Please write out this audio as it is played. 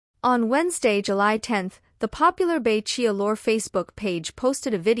On Wednesday, July 10th, the popular Chia lore Facebook page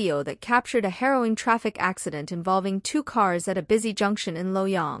posted a video that captured a harrowing traffic accident involving two cars at a busy junction in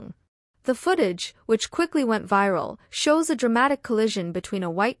Loyang. The footage, which quickly went viral, shows a dramatic collision between a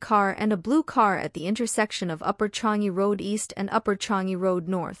white car and a blue car at the intersection of Upper Changi Road East and Upper Changi Road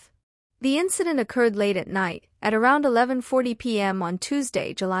North. The incident occurred late at night, at around 11:40 p.m. on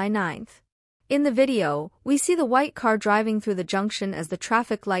Tuesday, July 9th. In the video, we see the white car driving through the junction as the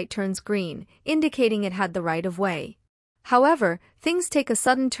traffic light turns green, indicating it had the right of way. However, things take a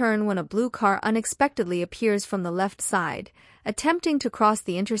sudden turn when a blue car unexpectedly appears from the left side, attempting to cross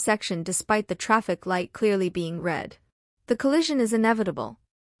the intersection despite the traffic light clearly being red. The collision is inevitable.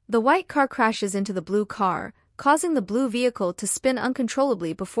 The white car crashes into the blue car, causing the blue vehicle to spin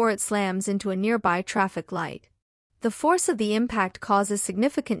uncontrollably before it slams into a nearby traffic light. The force of the impact causes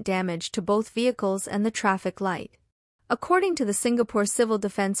significant damage to both vehicles and the traffic light. According to the Singapore Civil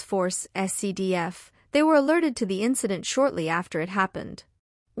Defence Force (SCDF), they were alerted to the incident shortly after it happened.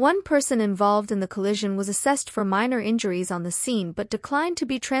 One person involved in the collision was assessed for minor injuries on the scene but declined to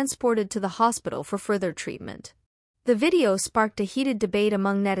be transported to the hospital for further treatment. The video sparked a heated debate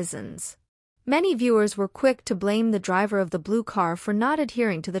among netizens. Many viewers were quick to blame the driver of the blue car for not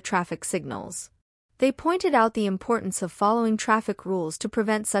adhering to the traffic signals. They pointed out the importance of following traffic rules to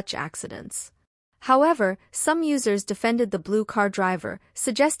prevent such accidents. However, some users defended the blue car driver,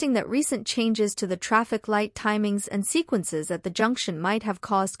 suggesting that recent changes to the traffic light timings and sequences at the junction might have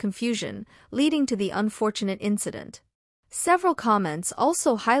caused confusion, leading to the unfortunate incident. Several comments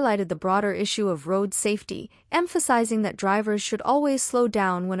also highlighted the broader issue of road safety, emphasizing that drivers should always slow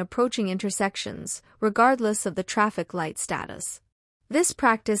down when approaching intersections, regardless of the traffic light status. This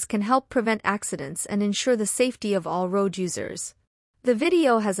practice can help prevent accidents and ensure the safety of all road users. The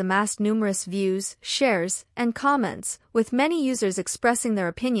video has amassed numerous views, shares, and comments, with many users expressing their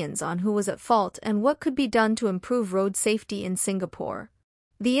opinions on who was at fault and what could be done to improve road safety in Singapore.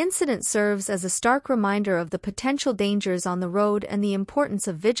 The incident serves as a stark reminder of the potential dangers on the road and the importance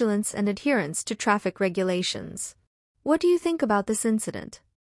of vigilance and adherence to traffic regulations. What do you think about this incident?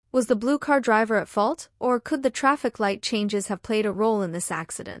 Was the blue car driver at fault, or could the traffic light changes have played a role in this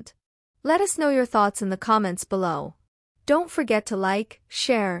accident? Let us know your thoughts in the comments below. Don't forget to like,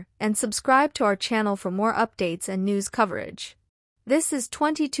 share, and subscribe to our channel for more updates and news coverage. This is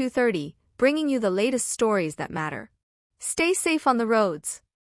 2230, bringing you the latest stories that matter. Stay safe on the roads.